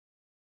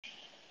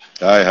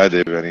Hi,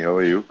 Devani. How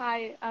are you?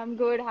 Hi, I'm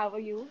good. How are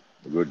you?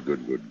 Good.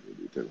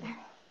 You tell me.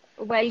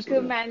 So,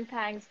 Welcome and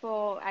thanks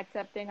for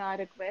accepting our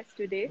request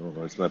today.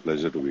 no, it's my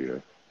pleasure to be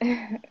here.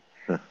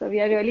 So we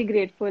are really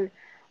grateful.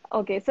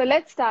 Okay, so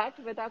let's start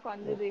with our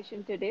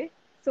conversation today.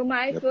 So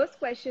my Yep. first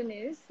question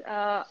is,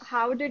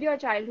 how did your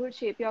childhood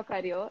shape your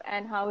career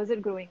and how is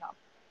it growing up?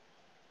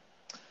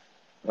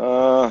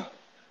 Uh,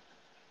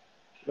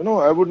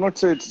 I would not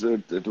say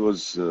it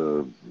was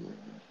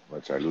my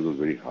childhood was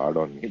very hard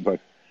on me, but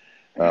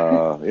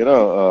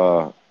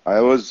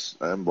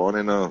I'm born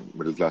in a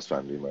middle class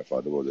family. My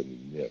father was an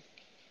engineer,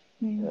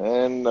 Hmm.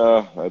 and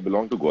I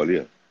belong to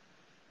Gwalior.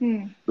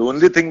 Hmm. The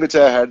only thing which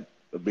I had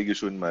a big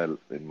issue in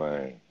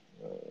my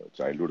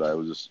childhood, I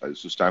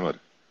used to stammer.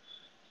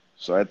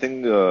 So I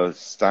think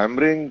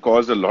stammering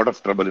caused a lot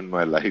of trouble in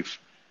my life.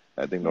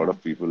 I think a lot Yeah.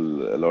 of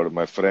people, a lot of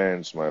my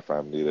friends, my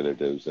family,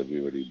 relatives,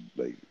 everybody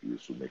like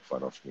used to make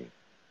fun of me.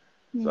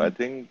 So I Hmm.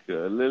 think a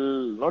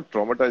little, not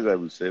traumatized, I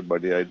would say,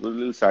 but yeah, it was a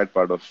little sad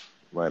part of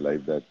my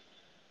life that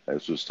I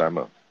used to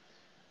stammer.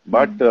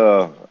 But Hmm.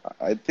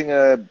 I think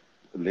I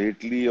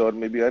lately, or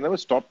maybe I never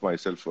stopped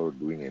myself for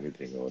doing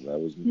anything, or I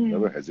was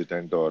never Hmm.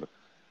 hesitant, or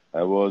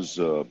I was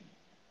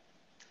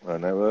I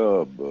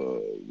never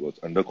was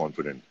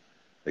underconfident.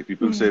 Like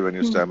people Hmm. say when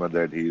you Hmm. stammer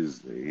that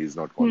he's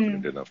not Hmm.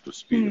 confident enough to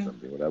speak or Hmm.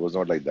 something, but I was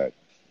not like that.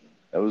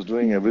 I was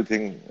doing Hmm.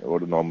 everything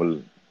what a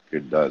normal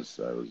kid does.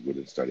 I was good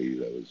in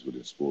studies. I was good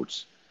in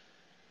sports.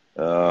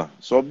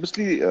 So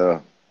obviously,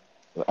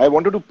 I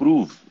wanted to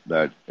prove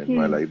that in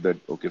my Hmm. life that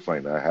okay,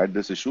 fine, I had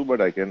this issue,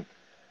 but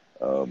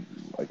um,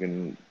 I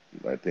can,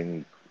 I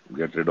think,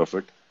 get rid of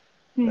it.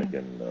 I Hmm.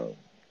 can.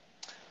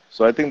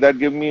 So I think that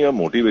gave me a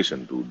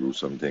motivation to do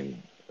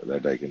something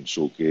that I can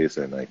showcase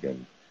and I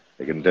can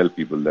tell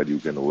people that you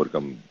can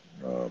overcome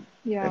uh,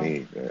 Yeah.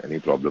 any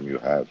problem you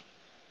have.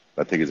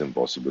 Nothing is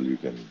impossible. You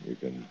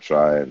can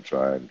try and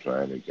try and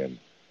try and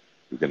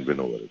you can win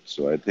over it.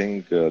 So I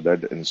think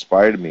that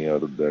inspired me or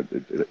that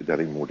it I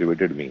think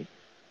motivated me.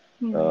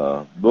 Hmm.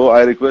 Though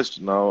I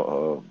request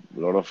now a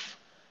lot of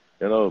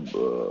all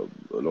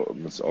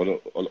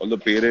the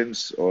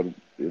parents or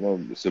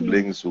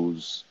Hmm. siblings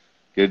whose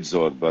kids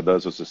or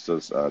brothers or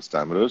sisters are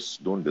stammerers,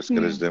 don't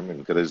discourage Hmm. them,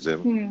 encourage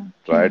them. Hmm.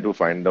 Try Hmm. to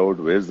find out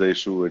where's the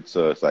issue. It's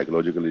a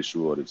psychological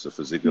issue or it's a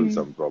physical Hmm.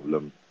 some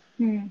problem.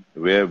 Hmm.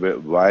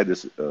 Why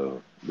this?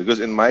 Because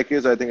in my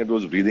case, I think it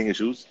was breathing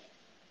issues.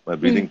 My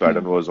Hmm. breathing Hmm.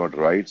 pattern was not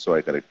right, so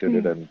I corrected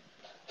it, Hmm. and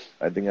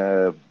I think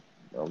I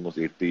almost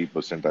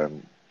 80%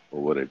 I'm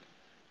over it.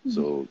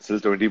 Hmm. So still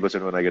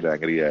 20% when I get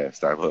angry, I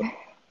stammer.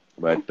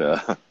 But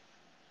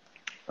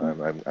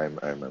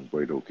I'm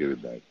quite okay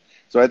with that.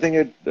 So I think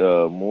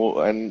it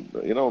more and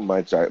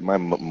my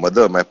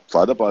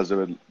father passed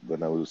away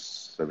when I was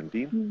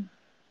 17. Hmm.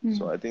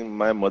 So Hmm. I think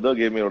my mother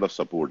gave me a lot of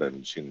support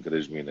and she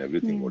encouraged me in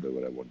everything, Hmm.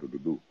 whatever I wanted to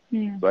do.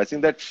 Hmm. So I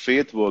think that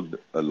faith worked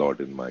a lot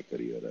in my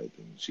career. I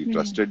think she Hmm.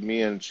 trusted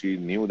me and she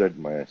knew that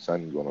my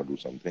son gonna do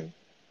something,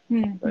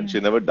 Hmm. and Hmm. she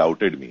never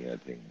doubted me. I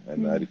think,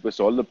 and I Hmm. request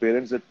all the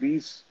parents that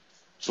please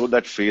show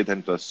that faith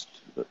and trust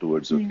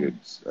towards your Hmm.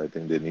 kids. I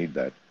think they need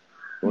that.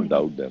 Don't Hmm.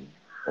 doubt them.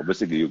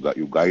 Obviously,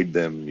 you guide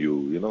them.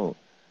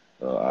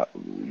 Uh,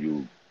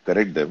 you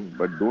correct them,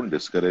 but don't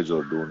discourage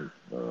or don't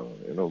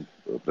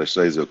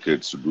pressurize your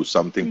kids to do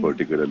something Hmm.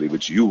 particularly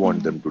which you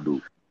want Hmm. them to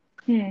do.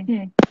 Hmm.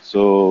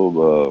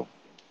 So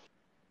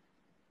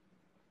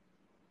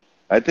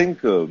I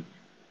think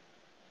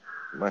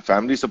my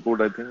family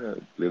support I think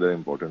played an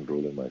important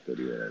role in my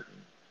career. I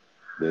think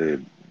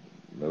they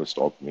never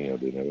stopped me or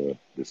they never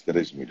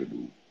discouraged me to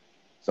do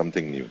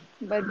something new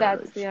But in my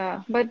that's life.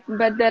 yeah. But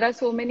there are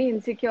so many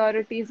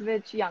insecurities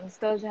which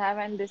youngsters have,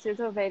 and this is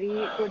a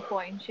very good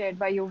point shared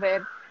by you,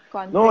 where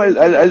No,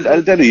 confidence is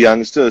I'll tell you, everything.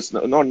 youngsters,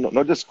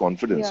 not just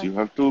confidence. Yeah. You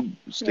have to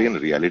stay Yeah. in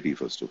reality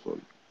first of all.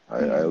 I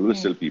Hmm.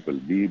 always Hmm. tell people,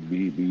 be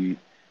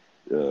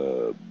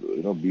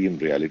in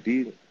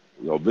reality.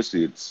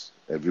 Obviously, it's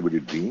everybody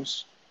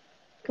dreams.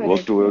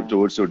 Work Correct. Yeah.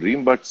 towards your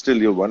dream, but still,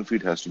 your 1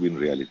 feet has to be in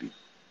reality.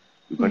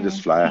 You can't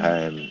just Hmm. fly Hmm. high,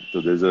 and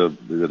so there's a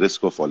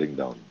risk of falling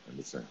down.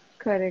 Understand?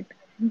 Correct.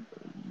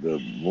 The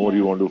more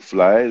you Yeah. want to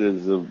fly,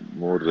 there's a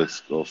more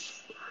risk of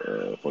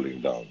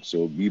falling down.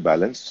 So be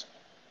balanced,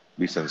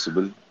 be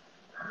sensible.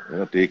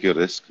 Take your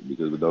risk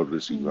because without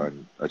risk you Hmm.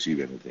 can't achieve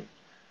anything.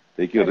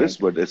 Take your risk,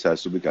 Correct. but it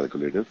has to be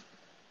calculative.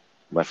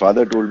 My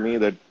father told me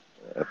that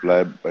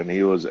apply, and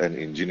he was an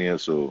engineer,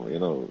 so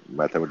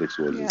mathematics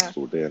was his Yeah.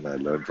 forte, and I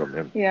learned from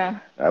him. Yeah.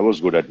 I was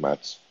good at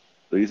maths,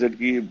 so he said,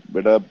 "Ki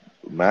beta,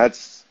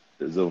 maths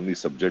is the only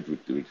subject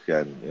which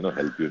can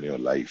help you in your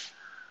life.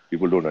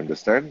 People don't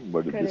understand,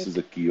 but this is Correct.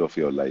 the key of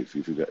your life.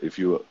 If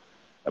you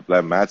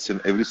apply maths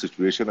in every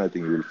situation, I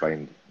think you will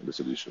find the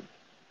solution."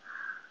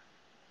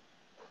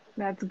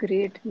 That's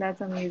great.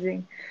 That's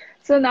amazing.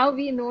 So now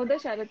we know the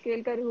Sharat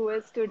Kelkar who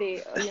is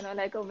today,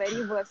 like a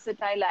very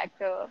versatile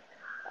actor.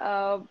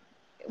 Uh,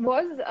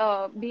 was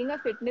being a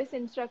fitness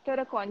instructor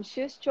a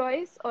conscious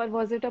choice, or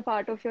was it a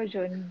part of your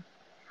journey?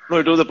 No,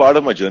 it was a part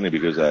of my journey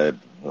because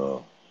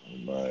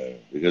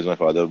because my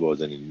father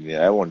was an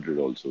engineer. I wanted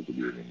also to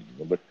be an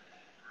engineer, but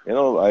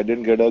I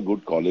didn't get a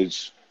good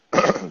college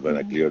when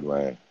I Hmm. cleared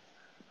my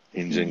Hmm.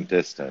 engineering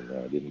test, and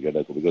I didn't get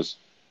a because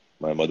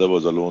my mother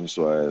was alone,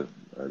 so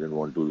I didn't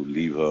want to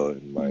leave her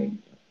Hmm.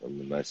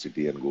 in my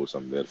city and go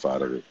somewhere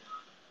far away.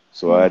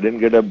 So I Hmm. didn't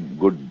get a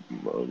good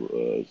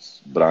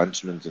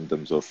branch means in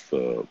terms of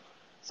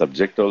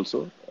subject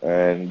also,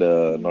 and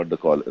not the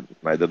college,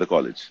 neither the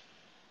college.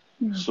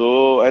 Hmm.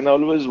 So and I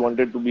always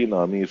wanted to be in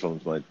army from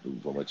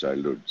my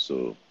childhood.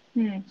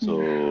 Hmm. So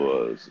Hmm.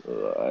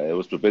 I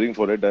was preparing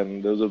for it,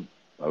 and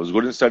I was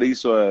good in studies,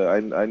 so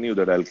I knew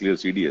that I'll clear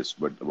CDS.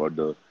 But about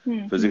the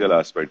Hmm. Hmm. physical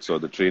aspects or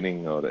the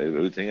training or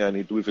everything, I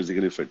need to be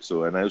physically fit.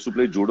 So and I used to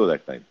play judo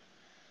that time.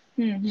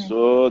 Hmm. Hmm.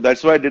 So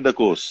that's why I did the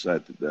course. I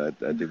think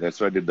that's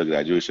why I did the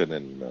graduation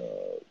in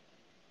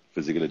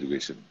physical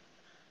education.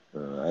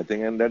 I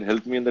think, and that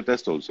helped me in the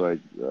test also.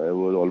 I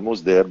was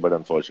almost there, but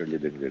unfortunately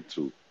didn't get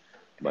through.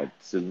 But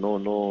still,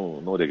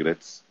 no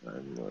regrets.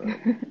 And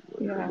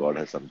Yeah. God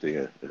has something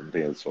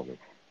else for me.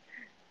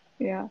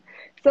 Yeah.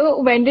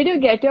 So when did you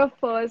get your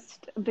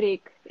first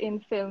break in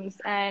films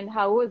and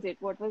how was it?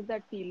 What was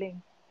that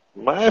feeling?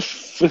 My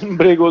film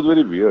break was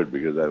very weird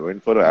because I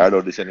went for an ad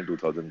audition in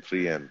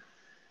 2003, and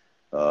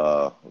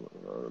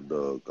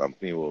the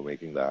company who were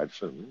making the ad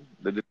film,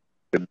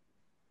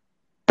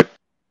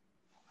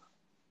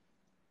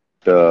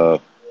 uh,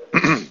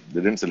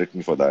 they didn't select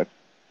me for that.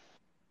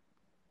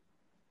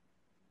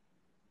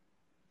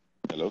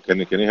 Hello, can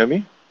you hear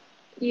me?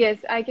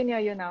 Yes, I can hear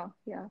you now.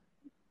 Yeah.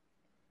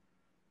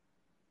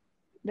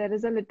 There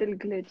is a little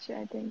glitch,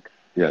 I think.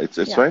 Yeah, it's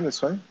Yeah. fine, it's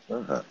fine.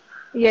 Uh-huh.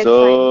 Yes,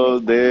 fine. So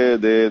It's fine.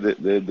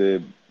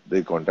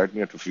 they contacted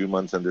me after a few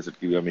months and they said,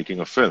 we are making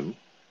a film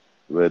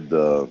with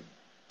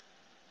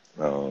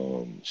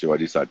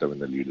Shivaji Satam in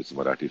the lead. It's a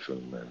Marathi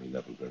film, and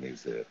Meena Kulkarni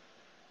is there.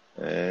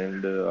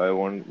 And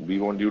we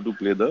want you to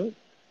play the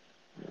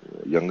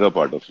younger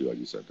part of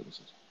Shivaji Satam.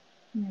 So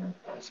Hmm.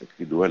 I said,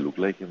 do I look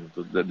like him?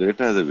 So the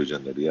director has a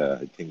vision that, yeah,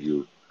 I think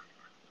you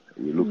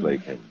look Hmm.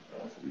 like him.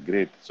 I said,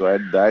 great. So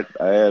at that,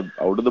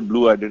 out of the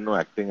blue, I didn't know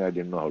acting. I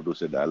didn't know how to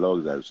say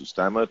dialogues. I used to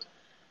stammer.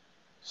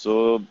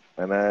 So,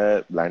 and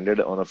I landed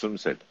on a film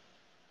set.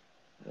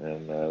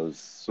 And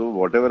so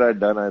whatever I'd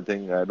done, I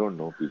think, I don't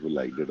know, people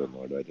liked it or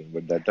not. I think,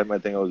 but that time I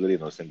think I was very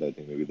innocent. I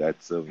think maybe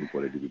that's the only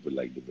quality people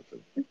liked in the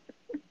film,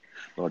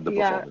 not the Yeah,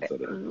 performance or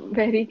anything.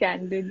 very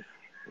candid.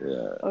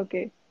 Yeah.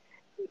 Okay.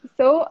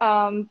 So,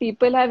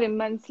 people have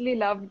immensely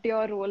loved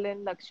your role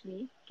in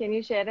Lakshmi. Can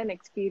you share an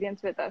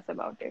experience with us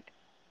about it?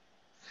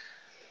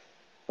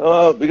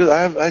 Because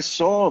I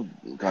saw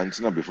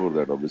Kanchana before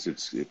that.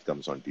 Obviously, it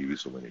comes on TV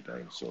so many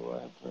times.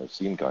 So I've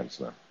seen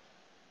Kanchana.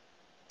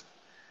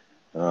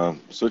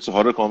 So it's a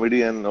horror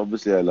comedy, and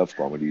obviously I love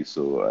comedy.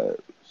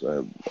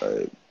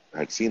 I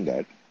had seen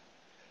that.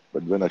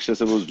 But when Akshay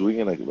sir was doing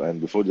it,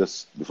 and before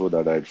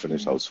that, I had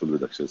finished Hmm. Houseful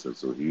with Akshay sir.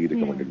 So he Hmm.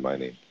 recommended my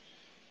name.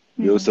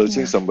 They were Hmm.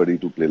 searching Hmm. somebody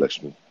to play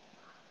Lakshmi.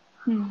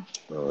 Hmm.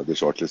 They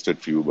shortlisted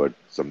few, but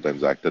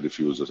sometimes the actor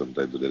refused or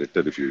sometimes the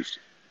director refused.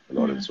 Hmm.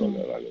 Lawrence Hmm.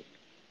 Raghav.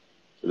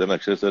 So then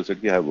Akshay sir said,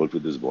 I have worked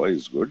with this boy,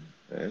 he's good,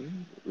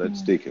 and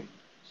let's Hmm. take him.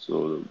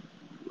 So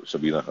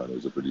Shabina Khan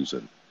was the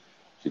producer.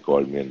 She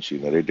called me and she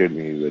narrated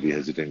me very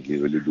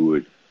hesitantly, will you do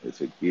it? I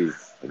said,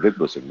 yes,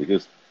 100%,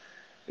 because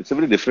it's a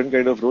very different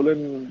kind of role,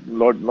 and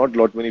not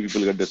lot many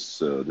people get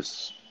this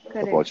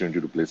Correct.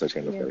 opportunity to play such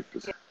kind of Yes.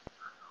 characters.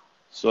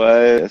 So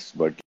I yes,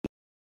 but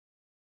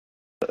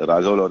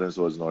Raghav Lawrence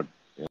was not.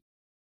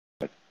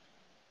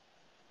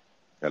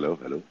 Hello.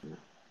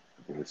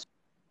 I think it's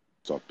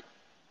stopped.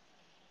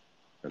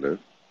 Hello.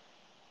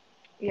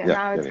 Yeah, Yeah,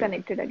 now can it's you hear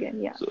me? connected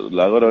again. Yeah. So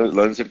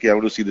Lawrence said, I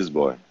want to see this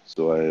boy.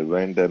 So I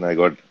went and I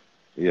got,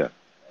 yeah.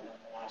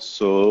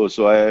 So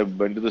I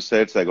went to the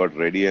sets, I got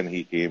ready, and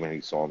he came and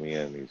he saw me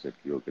and he said,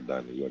 okay,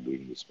 Dan, you are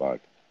doing this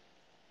part.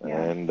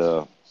 Yeah. And,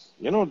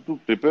 to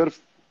prepare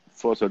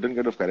for certain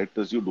kind of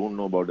characters, you don't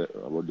know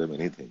about them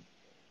anything.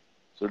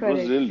 So it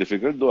was Correct. real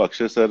difficult, though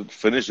Akshay sir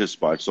finished his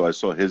part. So I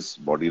saw his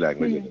body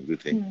language Hmm. and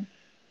everything, Hmm.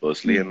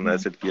 firstly, Hmm. and I Hmm.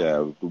 said, I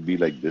have to be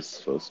like this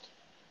first.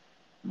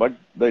 But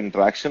the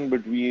interaction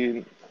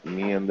between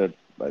me and that,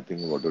 I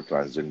think, what the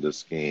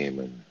transgenders came,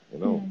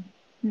 Hmm.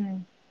 Hmm.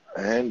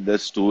 and the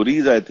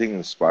stories, I think,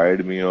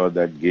 inspired me or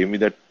that gave me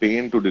that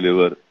pain to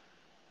deliver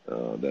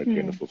that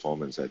kind Hmm. of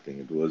performance. I think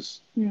it was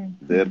Hmm.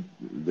 their Hmm.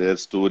 their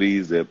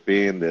stories, their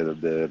pain,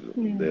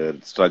 Hmm. their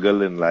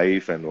struggle in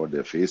life, and what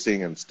they're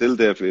facing, and still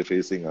they're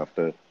facing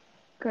after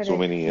so Correct.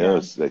 many Yeah.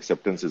 years. The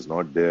acceptance is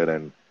not there,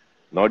 and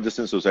not just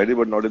in society,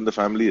 but not in the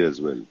family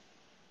as well.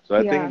 So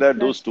I think Yeah, that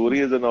those that's true.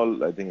 stories and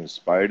all, I think,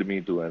 inspired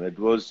me too. And it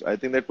was, I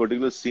think, that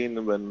particular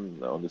scene when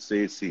on the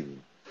stage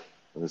scene,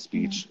 when the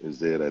Hmm. speech is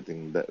there, I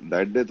think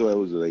that day, though, I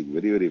was like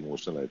very, very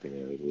emotional. I think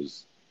it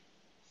was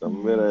Hmm.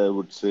 somewhere I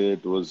would say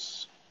it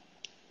was,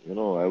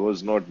 I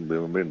was not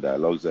remembering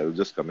dialogues. I was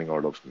just coming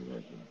out of me.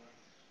 I think.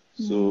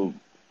 Hmm. So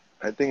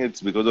I think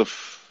it's because of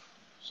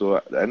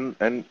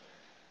and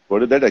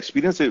what that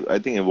experience I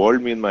think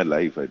evolved me in my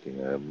life. I think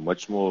I'm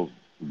much more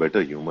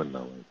better human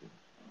now. I think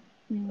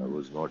I Hmm.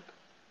 was not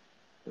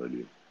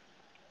earlier.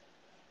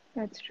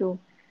 That's true.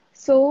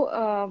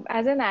 So,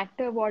 as an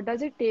actor, what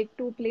does it take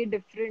to play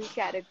different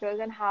characters,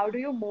 and how do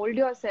you mold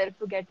yourself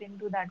to get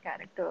into that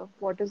character?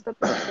 What is the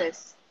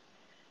process?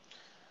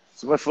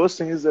 So my first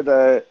thing is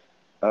that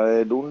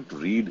I don't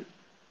read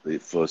the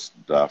first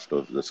draft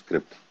of the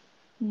script.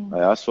 Hmm. I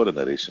ask for a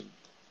narration.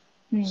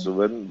 Hmm. So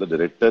when the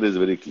director is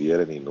very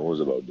clear and he knows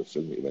about the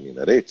film, when he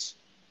narrates,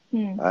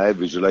 Hmm. I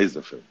visualize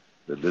the film.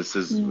 That this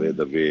is where Hmm.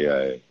 the way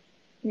I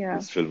Yeah.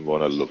 this film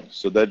wanna look.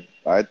 So that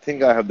I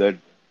think I have that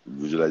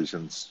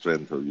visualization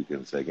strength, or you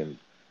can say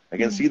I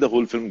can Hmm. see the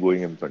whole film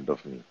going in front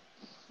of me.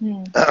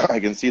 Hmm. I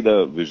can see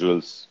the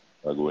visuals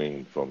are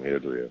going from here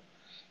to here.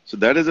 So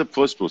that is the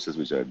first process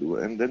which I do.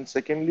 And then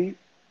secondly,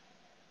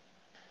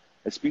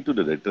 I speak to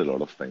the director a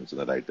lot of times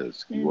and the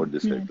writers, Hmm. what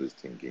this Hmm. director is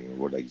thinking,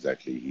 what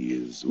exactly he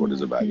is, what is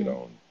the Hmm. Hmm.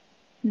 background.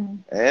 Hmm.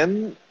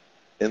 And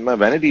in my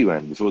vanity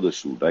van before the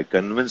shoot, I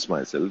convince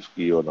myself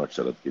that you are not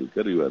Sharad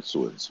Kilkar, you are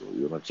so and so.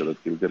 You are not Sharad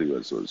Kilkar, you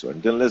are so and so.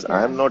 Until unless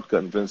I Yeah. am not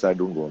convinced, I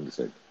don't go on the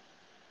set.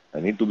 I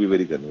need to be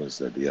very convinced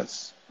that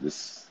yes,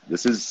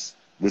 this is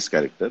this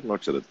character,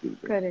 not Sharad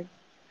Kilkar. Correct.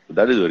 So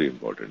that is very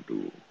important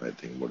to I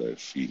think what I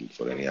feel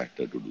for any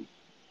actor to do.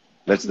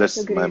 That's a That's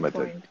my great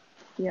method. point.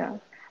 Yeah.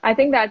 I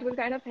think that will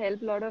kind of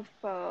help a lot of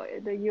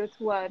the youth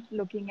who are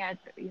looking at,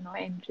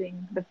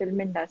 entering the film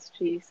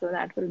industry. So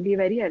that will be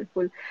very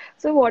helpful.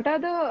 So what are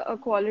the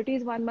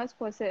qualities one must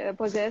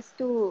possess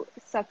to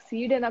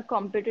succeed in a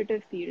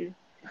competitive field?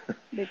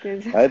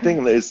 Because, I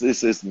think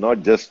it's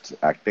not just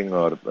acting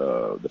or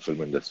the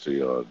film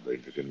industry or the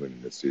entertainment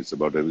industry. It's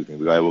about everything.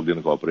 Because I worked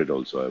in corporate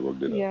also. I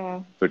worked in a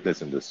yeah.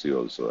 fitness industry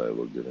also. I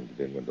worked in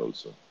entertainment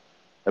also.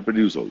 I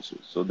produce also.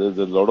 So there's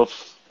a lot of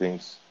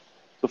things.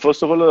 So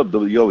first of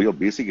all, your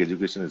basic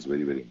education is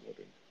very very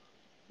important.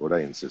 What I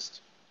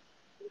insist,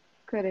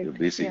 your Correct.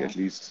 basic Yeah. at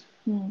least.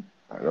 Hmm.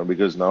 I don't know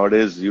because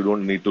nowadays you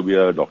don't need to be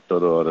a doctor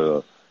or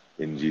a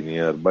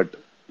engineer, but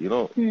you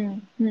know Hmm.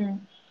 Hmm.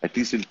 at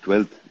least till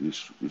 12th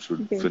you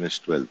should Okay. finish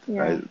 12th.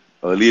 Yeah.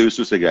 Earlier I used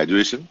to say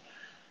graduation.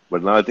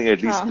 But now I think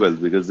at least Ah,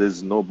 12 because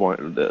there's no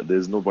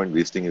point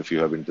wasting if you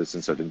have interest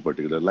in certain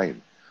particular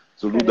line.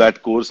 So do correct.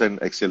 that course and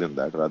excel in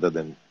that rather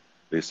than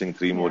wasting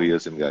 3 more Yeah.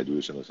 years in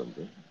graduation or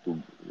something.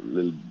 To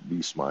little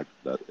be smart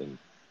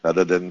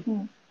rather than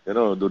Hmm.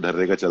 do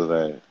dharre ka chal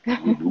raha hai.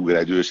 You do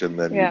graduation,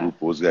 then you Yeah. do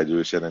post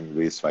graduation and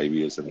waste 5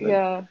 years and then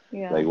Yeah.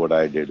 Yeah. like what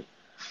I did.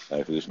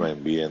 I finished my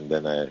MBA and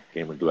then I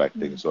came into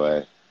acting. Hmm. So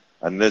I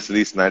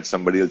unnecessarily snatched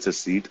somebody else's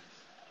seat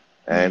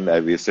and Hmm. I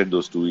wasted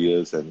those 2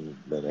 years and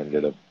then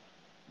ended up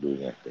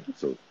doing acting.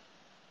 So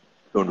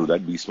don't do Yeah.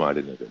 that. Be smart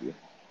in your career.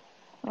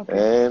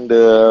 Okay. And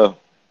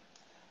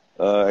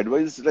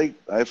advice like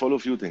I follow a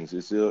few things.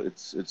 It's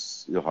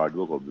your hard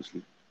work,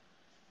 obviously.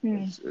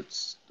 Hmm.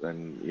 It's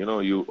and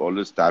you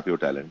always tap your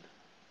talent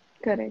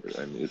Correct.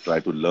 and you try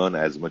to learn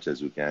as much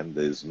as you can.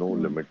 There is no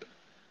Hmm. limit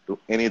to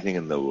anything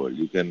in the world.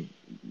 You can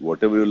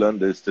whatever you learn,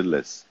 there is still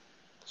less.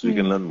 So you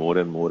can Hmm. learn more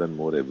and more and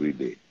more every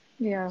day.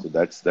 Yeah. So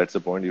that's the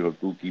point. You have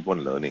to keep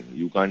on learning.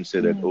 You can't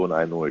say that, Hmm. oh,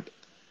 I know it.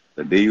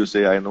 The day you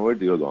say I know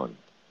it, you're gone.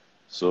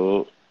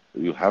 So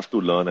you have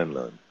to learn and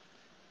learn.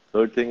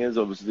 Third thing is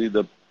obviously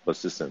the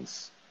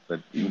persistence that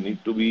you Hmm.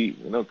 need to be,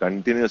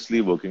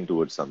 continuously working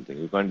towards something.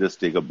 You can't just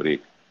take a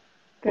break.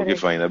 Okay, Correct.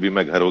 fine. अभी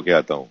मैं घर होके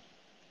आता हूँ.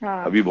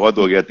 हाँ. अभी बहुत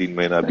हो गया 3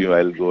 महीना. अभी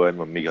I'll go and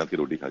मम्मी के हाथ की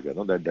रोटी खा के.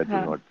 No, that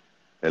will हाँ. not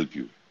help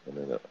you. I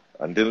mean,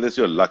 until this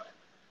your luck.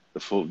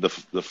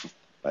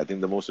 I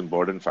think the most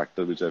important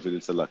factor which I feel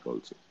is the luck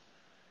also.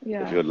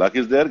 If Yeah. your luck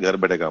is there, घर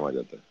बैठे काम आ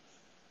जाता है.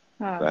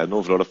 So हाँ. I know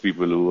a lot of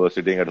people who are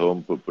sitting at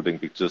home putting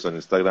pictures on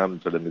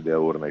Instagram. Suddenly they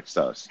are overnight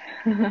stars.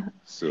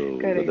 So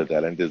whether the Correct.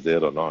 talent is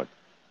there or not,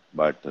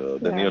 but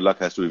then Yeah. your luck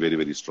has to be very,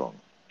 very strong.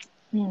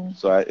 Hmm.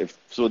 So if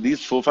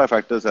these 4 5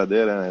 factors are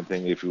there, and I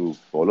think if you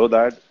follow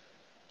that,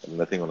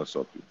 nothing gonna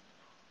stop you.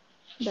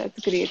 That's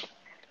great.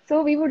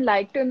 So we would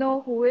like to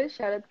know who is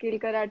Sharad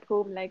Kelkar at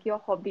home, like your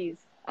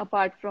hobbies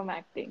apart from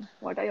acting.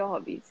 What are your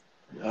hobbies?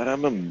 And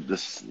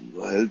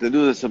I'll tell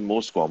you, that's the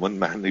most common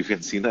man. You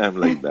can see that I'm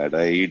like that.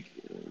 I eat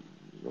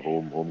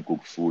home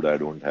cooked food. I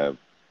don't have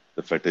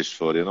the fetish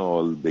for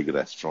all big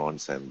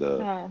restaurants and the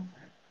हाँ.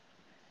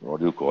 what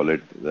do you call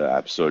it, the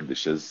absurd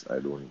dishes.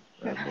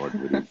 I'm not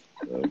very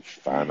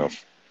fan of.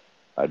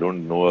 I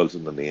don't know also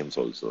the names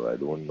also. I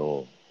don't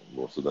know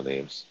most of the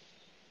names,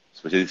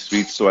 especially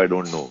sweets. So I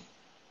don't know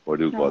what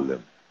do you call हाँ.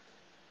 them.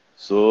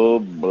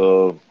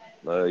 So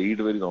I eat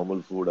very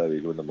normal food. I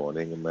wake up in the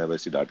morning. मैं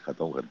वैसे डांट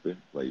खाता हूँ घर पे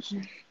wife से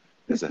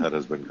जैसे हर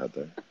husband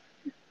खाता है.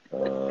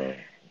 Uh,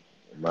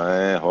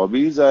 my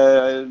hobbies,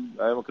 I'm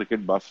a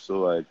cricket buff,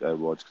 so I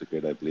watch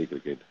cricket. I play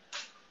cricket.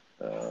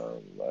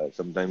 I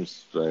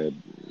sometimes try,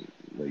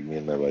 like me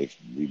and my wife,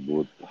 we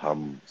both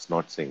hum. It's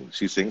not sing.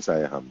 She sings,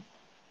 I hum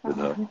with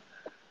her. हाँ.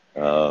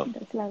 Uh,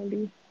 That's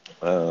lovely.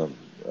 um,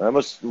 I'm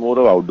more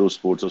of outdoor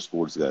sports or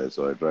sports guy,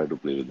 so I try to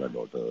play with my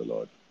daughter a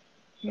lot.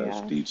 I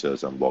Yeah. teach her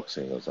some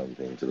boxing or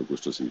something. चलो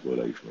कुछ तो सीखो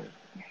life में.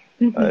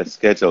 I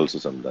sketch also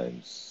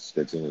sometimes.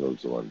 Sketching is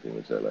also one thing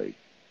which I like.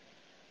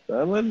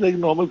 I'm a like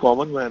normal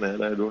common man,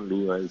 and I don't do.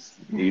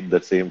 Eat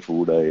the same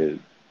food.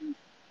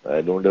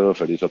 I don't have a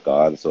fetish for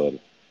cars or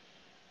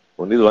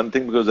Only one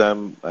thing, because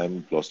I'm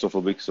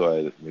claustrophobic, so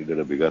I needed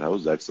a bigger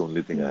house. That's the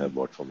only thing I have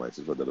bought for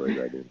myself. Otherwise,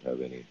 I don't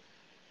have any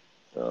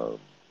uh,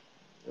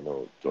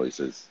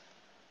 choices.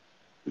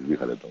 कुछ भी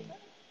खा लेता हूँ.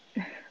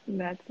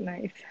 That's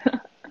nice.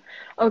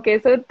 Okay,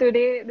 so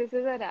today this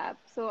is a wrap.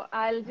 So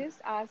I'll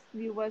just ask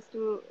viewers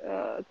to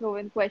throw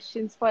in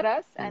questions for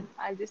us, and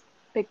I'll just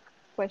pick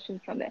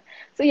questions from there.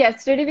 So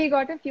yesterday we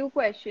got a few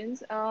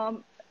questions.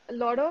 A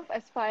lot of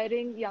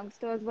aspiring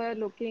youngsters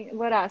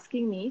were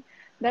asking me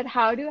that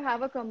how do you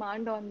have a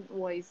command on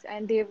voice,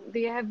 and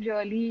they have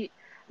really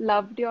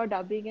loved your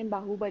dubbing in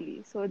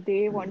Bahubali, so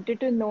they wanted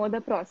to know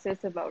the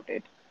process about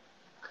it.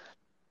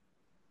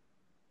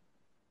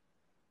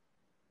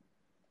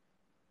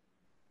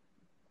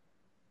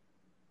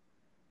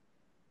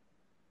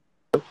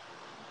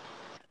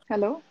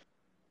 Hello?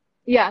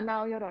 Yeah,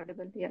 now you're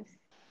audible. Yes,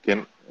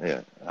 Can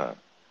yeah.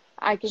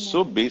 I can hear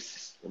So you now.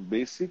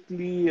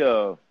 basically,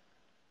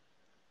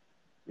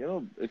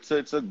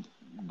 it's a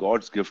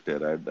God's gift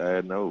here. I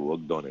had never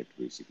worked on it.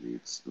 Basically,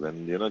 it's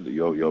when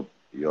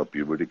your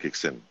puberty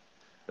kicks in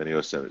when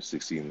you're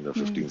 16 or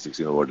Hmm. 15,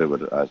 16 or whatever.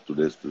 As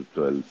today's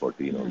 12,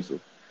 14 Hmm. also.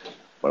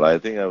 But I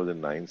think I was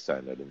in ninth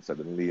standard, and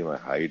suddenly my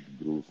height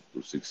grew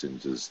to 6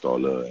 inches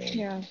taller, and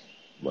Yeah.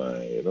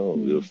 my your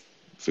Hmm.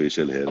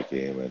 facial hair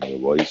came, and your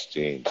voice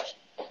changed.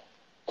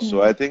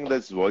 So I Hmm. think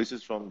that's voice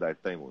is from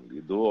that time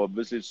only. Though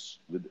obviously it's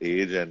with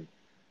age and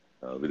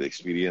with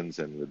experience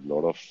and with a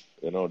lot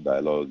of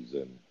dialogues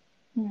and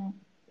Hmm.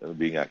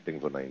 being acting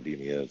for 19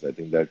 years, I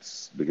think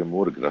that's become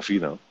more gruffy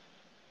now.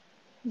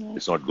 Yeah.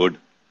 It's not good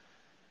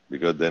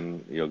because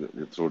then your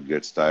throat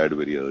gets tired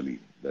very early.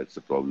 That's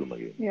the problem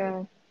again.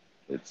 Yeah.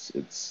 It's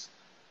it's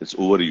it's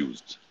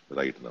overused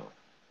right now.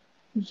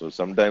 So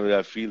sometimes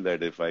I feel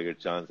that if I get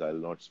chance,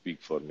 I'll not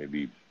speak for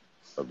maybe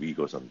a week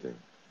or something.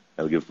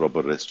 I'll give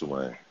proper rest to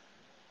my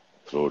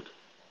throat.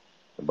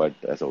 But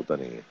ऐसा होता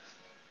नहीं है.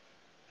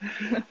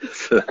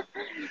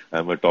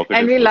 I'm a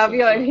And talkative we love person,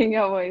 your so hearing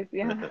your voice.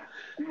 Yeah.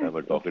 I'm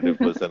a talkative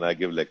person. I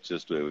give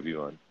lectures to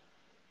everyone.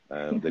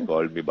 They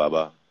called me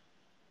Baba,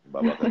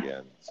 Baba ka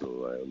Gyan. So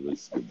I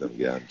always give them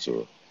Gyan.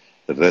 So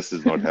the rest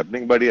is not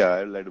happening. But yeah,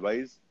 I'll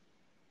advise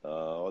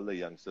all the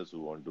youngsters who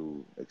want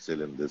to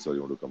excel in this or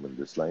you want to come in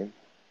this line,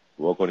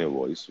 work on your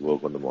voice,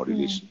 work on the Hmm.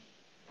 modulation.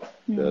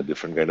 There Hmm. are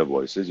different kind of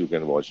voices. You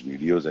can watch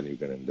videos and you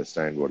can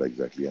understand what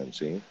exactly I'm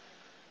saying.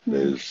 Hmm.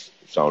 There's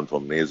sound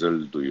from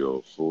nasal to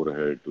your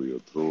forehead, to your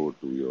throat,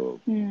 to your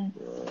Hmm.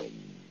 um,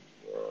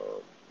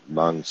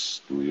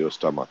 lungs, to your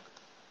stomach.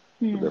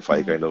 So Hmm. there are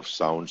five Hmm. kind of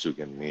sounds you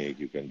can make.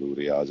 You can do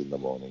riyaz in the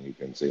morning. You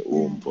can say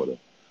Om Hmm. for a.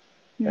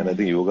 And I Hmm.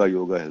 think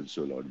yoga helps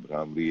you a lot.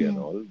 Brahmri and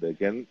Hmm. all. They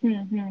can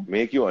Hmm. Hmm.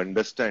 make you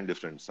understand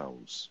different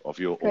sounds of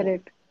your own,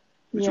 Correct.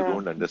 which you Yeah.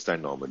 don't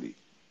understand normally.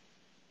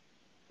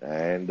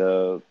 And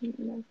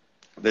Yeah.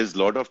 there's a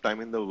lot of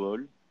time in the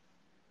world.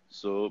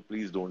 So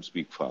please don't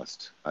speak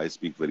fast. I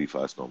speak very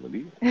fast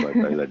normally, but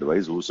I'll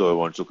advise whosoever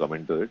wants to come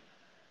into it.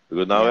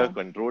 Because now Yeah. I've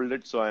controlled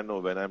it, so I know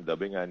when I'm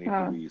dubbing, I need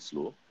to be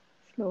slow.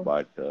 Slow.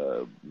 But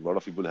a lot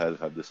of people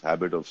have this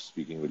habit of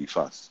speaking very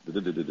fast.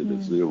 Hmm.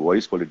 So your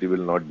voice quality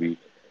will not be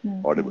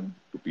Hmm. audible Hmm.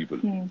 to people.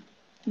 Hmm.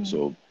 Hmm.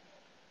 So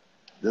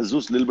there's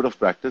just a little bit of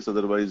practice.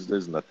 Otherwise,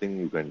 there's nothing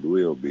you can do.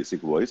 Your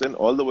basic voice and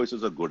all the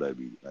voices are good. I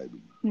believe.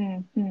 Hmm.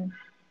 Hmm.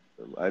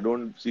 I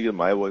don't see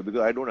my voice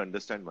because I don't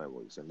understand my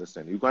voice.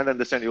 Understand? You can't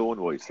understand your own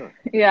voice, huh?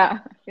 Yeah.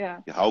 Yeah.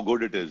 How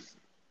good it is.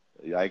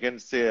 Yeah, I can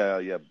say,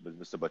 yeah,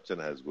 Mr. Bachchan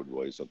has good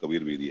voice, or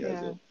Kabir Bedi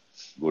has Yeah. a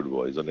good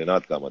voice, or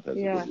Ninad Kamath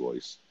has a good Yeah.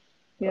 voice,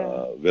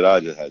 Yeah.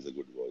 Viraj has a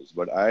good voice.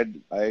 But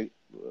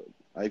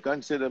I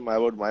can't say that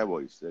about my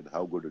voice that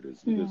how good it is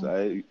because Hmm.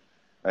 I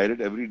hear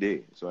it every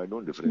day, so I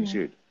don't Hmm.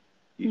 differentiate.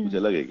 ये कुछ Hmm.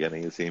 अलग है क्या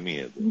नहीं ये same ही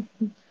है तो.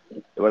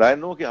 But I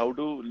know how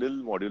to little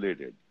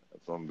modulate it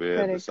from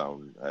where the Correct.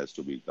 sound has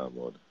to become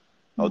or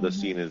how the Hmm.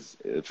 scene Hmm. is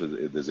if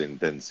there's an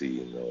intense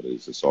scene or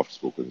it's a soft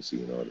spoken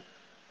scene or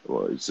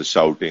it's a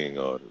shouting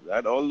or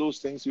that all those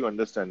things you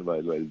understand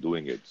while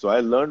doing it. So I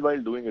learned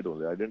while doing it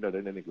only. I didn't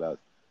attend any class.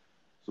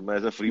 So मैं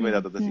ऐसा free में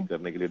Hmm. जाता था Hmm. सीख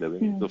करने के लिए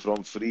dubbing. Hmm. So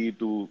from free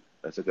to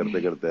ऐसे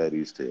करते करते I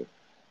reached here.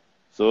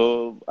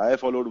 So I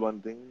followed one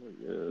thing,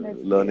 That's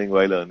great. learning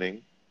while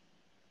earning.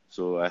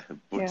 So I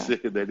would Yeah. say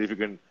that if you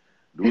can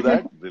do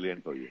that,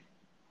 brilliant for you.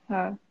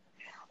 Huh.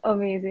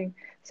 Amazing.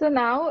 So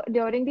now,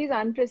 during these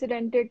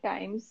unprecedented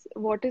times,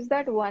 what is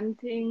that one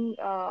thing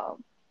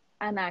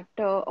an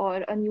actor or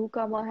a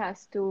newcomer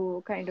has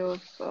to kind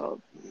of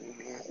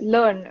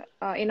learn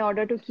in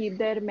order to keep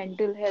their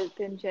mental health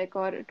in check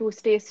or to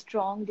stay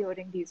strong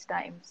during these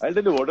times? I'll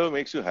tell you whatever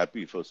makes you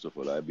happy, first of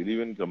all. I believe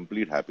in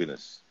complete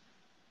happiness.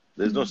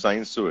 There's no Hmm.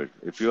 science to it.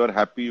 If you are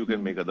happy, you can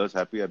Hmm. make others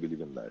happy. I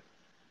believe in that.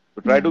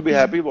 So try Hmm. to be Hmm.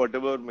 happy,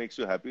 whatever makes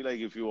you happy. Like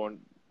if you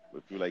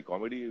like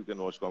comedy, you can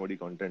watch comedy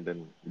content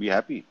and be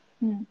happy.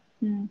 Hmm.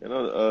 Hmm.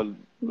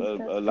 A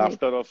That's great.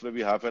 laughter of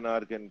maybe half an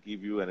hour can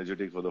keep you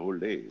energetic for the whole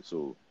day.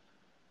 So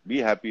be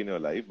happy in your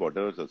life,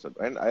 whatever.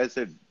 And I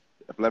said,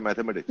 apply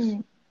mathematics.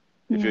 Hmm.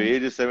 If your Hmm.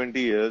 age is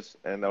 70 years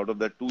and out of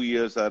that 2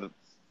 years are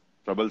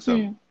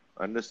troublesome, Hmm.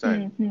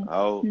 understand Hmm. Hmm.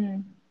 how, Hmm.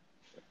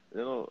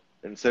 you know,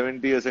 in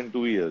 70 years and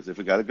 2 years. If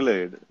you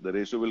calculate, the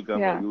ratio will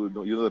come. Yeah. You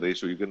know the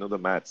ratio. You can know the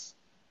maths.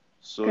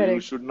 So you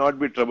Correct. should not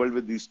be troubled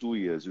with these 2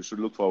 years. You should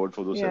look forward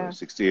for those Yeah.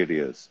 68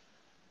 years.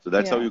 So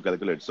that's how Yeah. you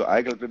calculate. So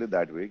I calculated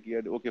that way. He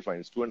had, okay, fine.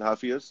 It's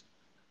 2.5 years.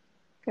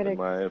 In Correct.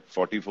 my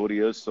 44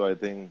 years, so I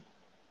think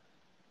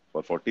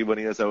for 41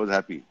 years I was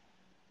happy.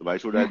 So why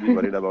should I be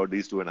worried about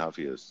these 2.5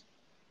 years?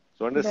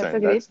 So That's a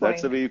understand great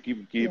that's the point. way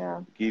you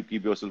Yeah. keep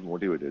yourself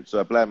motivated. So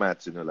apply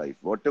maths in your life.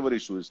 Whatever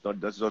issue, it's not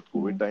just not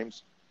COVID Hmm.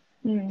 times.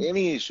 Hmm.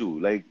 Any issue,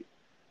 like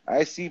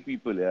I see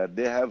people, yeah,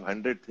 they have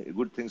 100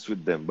 good things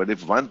with them, but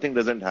if one thing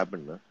doesn't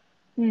happen, na,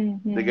 Hmm.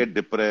 they Hmm. get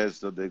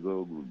depressed or they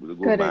go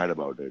mad Correct.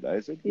 about it. I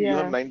said, you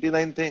have Yeah.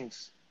 99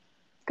 things.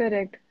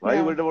 Correct. Why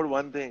you Yeah. worried about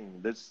one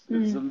thing? That's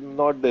it's Hmm.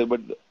 not there.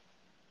 But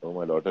oh,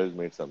 my daughter has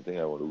made something.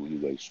 I want to you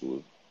guys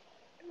show.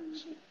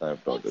 I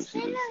have taught her. She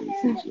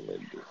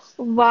made this.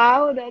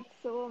 Wow, that's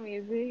so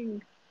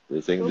amazing.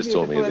 They're saying So this is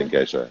so amazing, beautiful.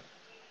 Kesha.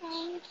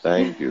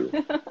 Thank you.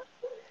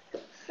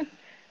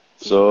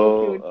 She's so So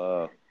cute.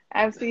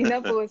 I've seen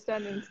a post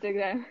on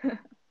Instagram.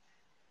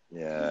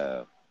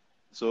 yeah.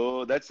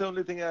 So that's the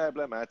only thing I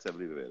apply maths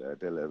everywhere. I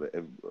tell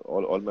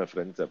all my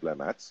friends apply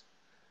maths.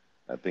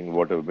 I think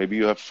whatever, maybe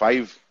you have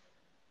 5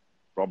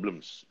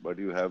 problems, but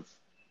you have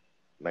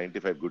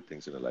 95 good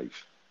things in your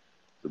life.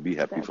 So be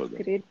happy That's for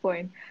them. great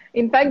point.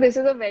 In fact, this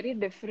is a very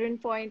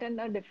different point and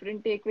a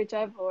different take which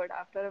I've heard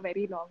after a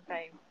very long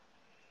time.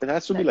 It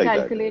has to be That like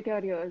that. calculate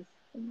your years.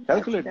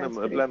 Calculate, That's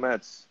apply great.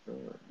 maths.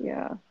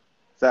 Yeah,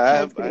 So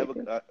that's great.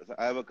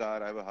 I have a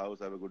car, I have a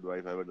house, I have a good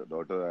wife, I have a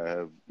daughter, I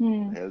have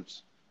Hmm.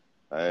 helps.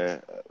 I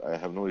I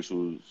have no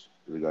issues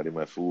regarding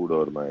my food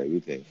or my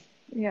everything.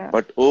 Yeah.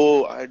 But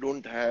oh, I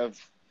don't have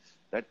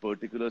that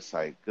particular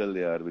cycle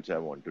here which I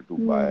wanted to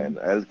buy, Hmm. and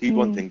I'll keep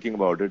on Hmm. thinking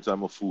about it. So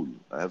I'm a fool.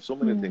 I have so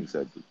many Hmm. things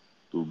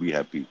to be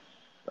happy.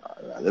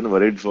 I then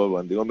worried for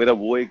one thing. Oh, मेरा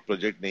वो एक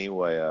project नहीं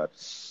हुआ यार.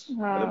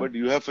 Ah, But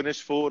you have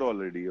finished 4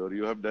 already, or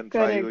you have done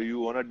 5, or correct. you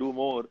wanna do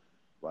more.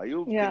 Why are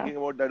you Yeah, thinking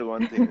about that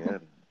one thing? Yeah,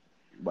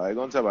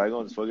 bygones are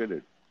bygones. Forget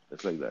it.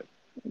 It's like that.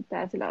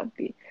 that's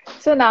lovely.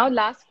 So now,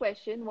 last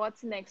question.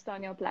 What's next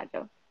on your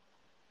platter?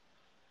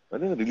 I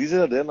think the releases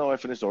are there now. I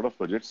finished a lot of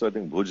projects. So I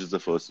think Bhuj is the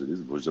first release.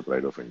 Bhuj, the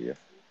Pride of India.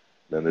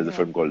 Then there's a Yeah.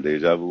 film called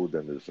Deja Vu.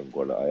 Then there's a film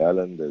called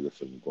Ayalan. There's a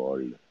film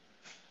called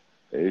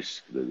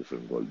Ishq. There's a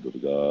film called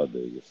Durga.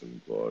 There's a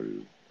film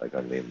called, I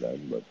can't name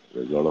that, but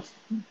there's a lot of,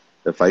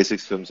 the 5,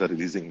 6 films are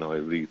releasing now.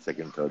 Every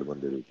second, third one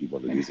they will keep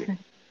on releasing.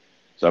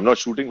 So I'm not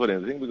shooting for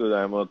anything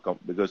because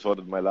because for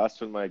my last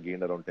film I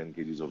gained around 10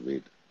 kgs of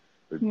weight.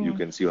 You Hmm.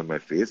 can see on my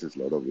face it's a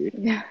lot of weight.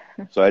 Yeah.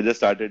 So I just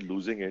started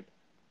losing it.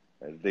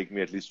 It'll take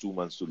me at least 2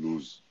 months to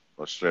lose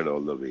or shred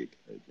all the weight,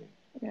 I think.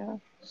 Yeah.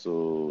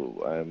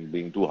 So I'm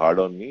being too hard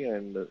on me,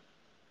 and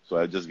so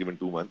I've just given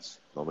 2 months.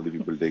 Normally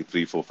people take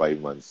 3, 4, 5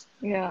 months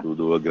Yeah. to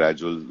do a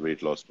gradual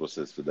weight loss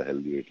process with a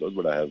healthy weight loss,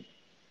 but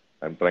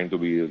I'm trying to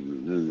be a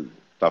little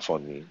tough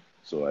on me.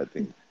 So I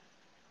think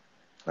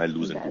I'll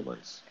lose in two That.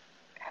 months.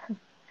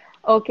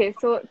 Okay.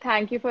 So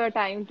thank you for your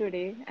time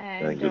today,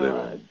 Thank and you,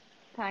 Devani.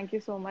 thank you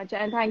so much,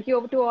 and thank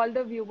you to all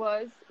the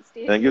viewers.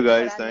 Stay Thank you, tuned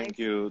for guys. our Thank next.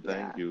 you.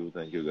 Yeah. Thank you.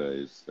 Thank you,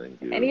 guys.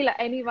 Thank you.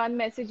 Any one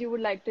message you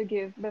would like to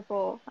give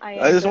before I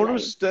I end just the want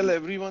live? to tell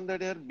everyone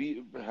that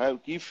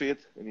keep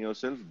faith in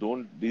yourself.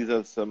 Don't These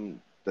are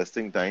some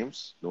testing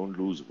times. Don't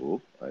lose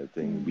hope. I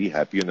think Hmm. be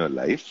happy in your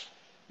life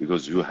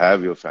because you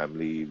have your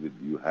family.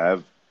 You have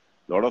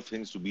a lot of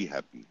things to be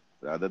happy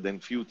rather than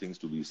few things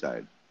to be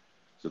sad.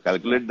 So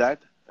Yeah. calculate that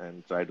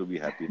and try to be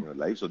happy in your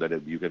life so that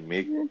you can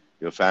make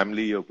your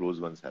family, your close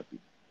ones happy.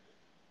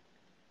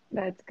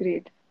 That's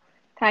great.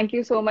 Thank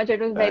you so much. It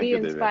was Thank very you,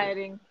 Devani.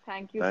 inspiring.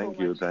 Thank you so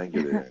much. Thank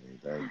you, Devani.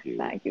 Thank you.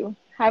 Thank you.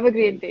 Have a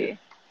great Thank you. day.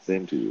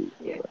 Same to you.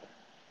 Yeah. Bye.